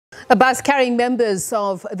A bus carrying members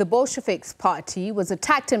of the Bolsheviks Party was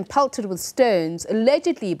attacked and pelted with stones,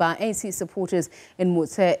 allegedly by ANC supporters in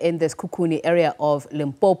Moutse in the Sekhukhune area of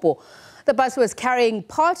Limpopo. The bus was carrying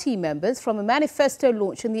party members from a manifesto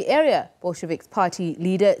launched in the area. Bolsheviks Party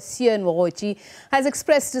leader Seun Mogotji has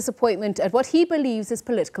expressed disappointment at what he believes is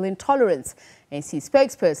political intolerance. ANC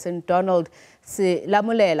spokesperson Donald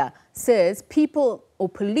Selamolela says people, or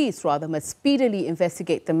police rather, must speedily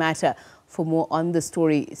investigate the matter. For more on the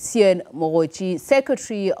story, Seun Mogotji,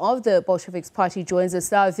 secretary of the Bolsheviks Party, joins us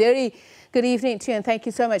now. Very good evening to you, and thank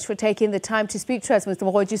you so much for taking the time to speak to us, Mr.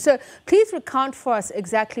 Mogotji. So please recount for us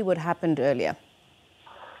exactly what happened earlier.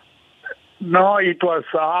 No, it was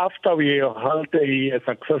after we held a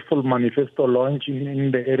successful manifesto launch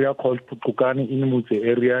in the area called Sekhukhune in Moutse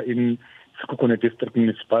area in Sekhukhune district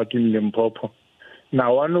municipality in Limpopo.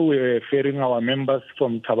 Now, when we were ferrying our members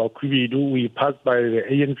from Tabakwibidu, we passed by the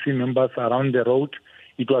ANC members around the road.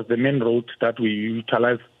 It was the main road that we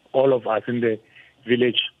utilized, all of us in the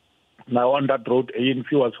village. Now, on that road, ANC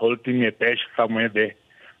was holding a bash somewhere there.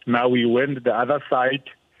 Now, we went the other side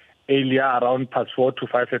earlier around past 4 to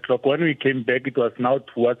 5 o'clock. When we came back, it was now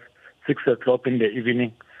towards 6 o'clock in the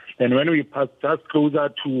evening. And when we passed just closer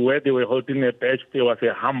to where they were holding a bash, there was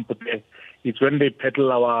a hump there. It's when they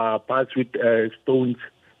pedal our bus with stones.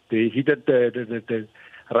 They hit the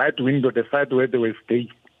right window, the side where they were staying.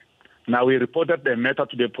 Now, we reported the matter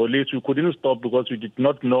to the police. We couldn't stop because we did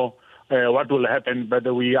not know what will happen,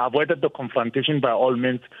 but we avoided the confrontation by all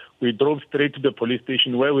means. We drove straight to the police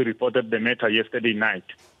station where we reported the matter yesterday night.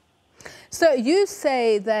 So you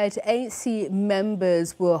say that ANC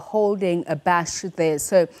members were holding a bash there.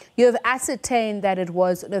 So you have ascertained that it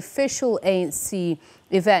was an official ANC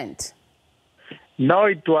event? No,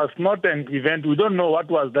 it was not an event. We don't know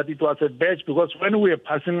what was that. It was a bash because when we were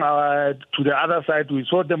passing to the other side, we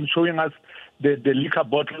saw them showing us the liquor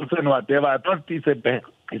bottles and whatever. I thought it's a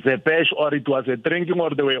bash or it was a drinking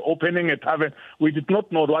or they were opening a tavern. We did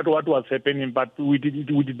not know what was happening, but we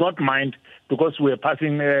did not mind because we were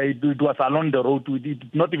passing. It was along the road. It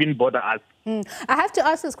did not even bother us. I have to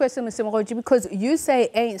ask this question, Mr. Mogotji, because you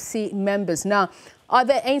say ANC members. Now, are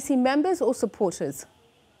they ANC members or supporters?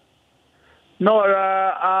 No,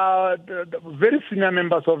 the very senior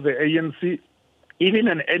members of the ANC, even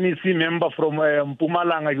an NEC member from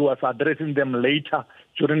Mpumalanga, he was addressing them later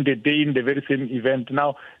during the day in the very same event.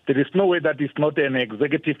 Now, there is no way that it's not an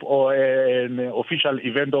executive or an official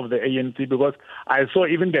event of the ANC because I saw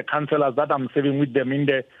even the councillors that I'm serving with them in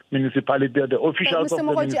the municipality, the officials of the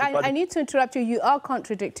municipality. I need to interrupt you. You are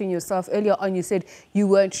contradicting yourself. Earlier on, you said you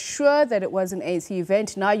weren't sure that it was an ANC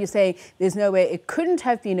event. Now you're saying there's no way it couldn't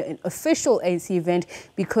have been an official ANC event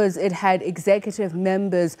because it had executive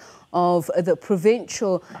members of the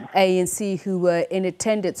provincial ANC who were in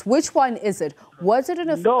attendance. Which one is it? Was it an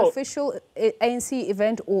official ANC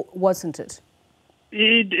event or wasn't it?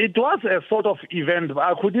 It was a sort of event.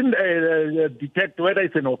 I couldn't detect whether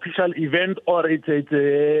it's an official event or it's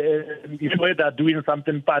where they're doing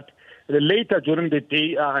something. But later during the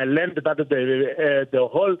day, I learned that the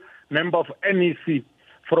whole member of NEC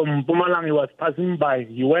from Mpumalanga, he was passing by.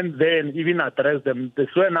 He went there and even addressed them.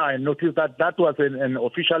 That's when I noticed that was an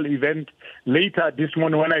official event. Later this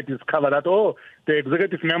morning when I discovered that, the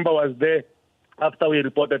executive member was there after we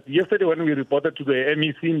reported. Yesterday when we reported to the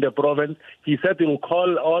MEC in the province, he said he will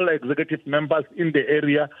call all executive members in the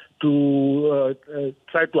area to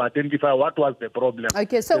try to identify what was the problem.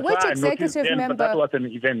 Okay, so which executive member... That was an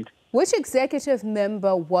event. Which executive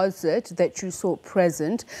member was it that you saw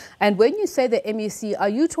present? And when you say the MEC, are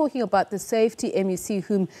you talking about the safety MEC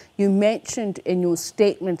whom you mentioned in your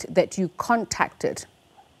statement that you contacted?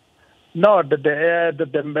 No,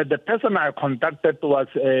 the person I contacted was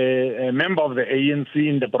a member of the ANC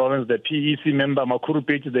in the province, the PEC member, Makuru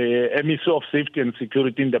Page, the MEC of Safety and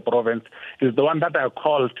Security in the province. Is the one that I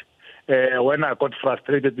called when I got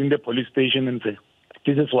frustrated in the police station and said,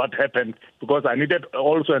 this is what happened, because I needed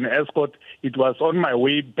also an escort. It was on my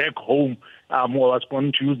way back home. I was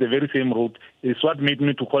going to use the very same route. It's what made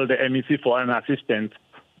me to call the MEC for an assistance.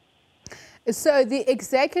 So the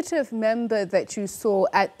executive member that you saw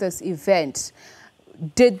at this event,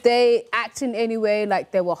 did they act in any way like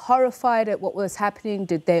they were horrified at what was happening?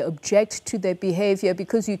 Did they object to their behavior?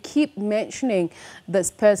 Because you keep mentioning this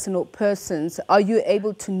person or persons. Are you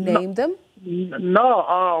able to name them?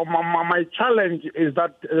 No, my challenge is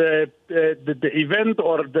that the event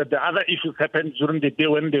or the other issues happened during the day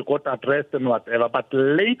when they got addressed and whatever. But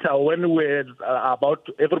later, when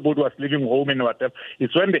everybody was leaving home and whatever,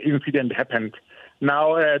 it's when the incident happened.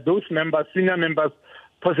 Now, those members, senior members,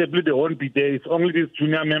 possibly they won't be there. It's only these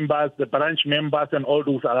junior members, the branch members, and all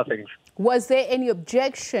those other things. Was there any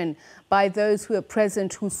objection by those who were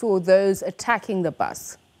present who saw those attacking the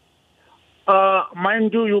bus?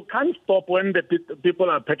 Mind you can't stop when the people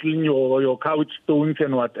are peddling your car with stones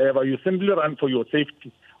and whatever. You simply run for your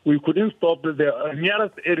safety. We couldn't stop. The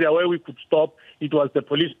nearest area where we could stop, it was the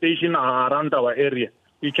police station around our area.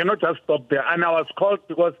 We cannot just stop there. And I was called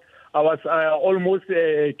because I was almost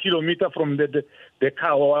a kilometer from the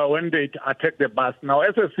car when they attacked the bus. Now,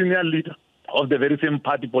 as a senior leader of the very same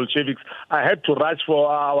party, Bolsheviks, I had to rush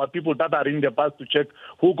for our people that are in the bus to check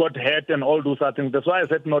who got hurt and all those other things. That's why I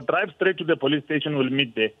said, no, drive straight to the police station, we'll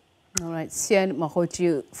meet there. All right, Seun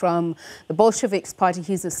Mogotji from the Bolsheviks Party,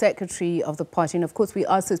 he's the secretary of the party. And of course, we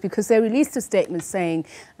asked this because they released a statement saying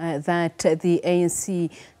that the ANC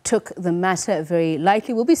took the matter very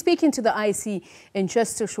lightly. We'll be speaking to the IEC in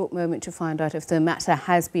just a short moment to find out if the matter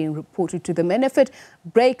has been reported to them and if it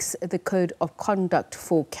breaks the code of conduct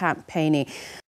for campaigning.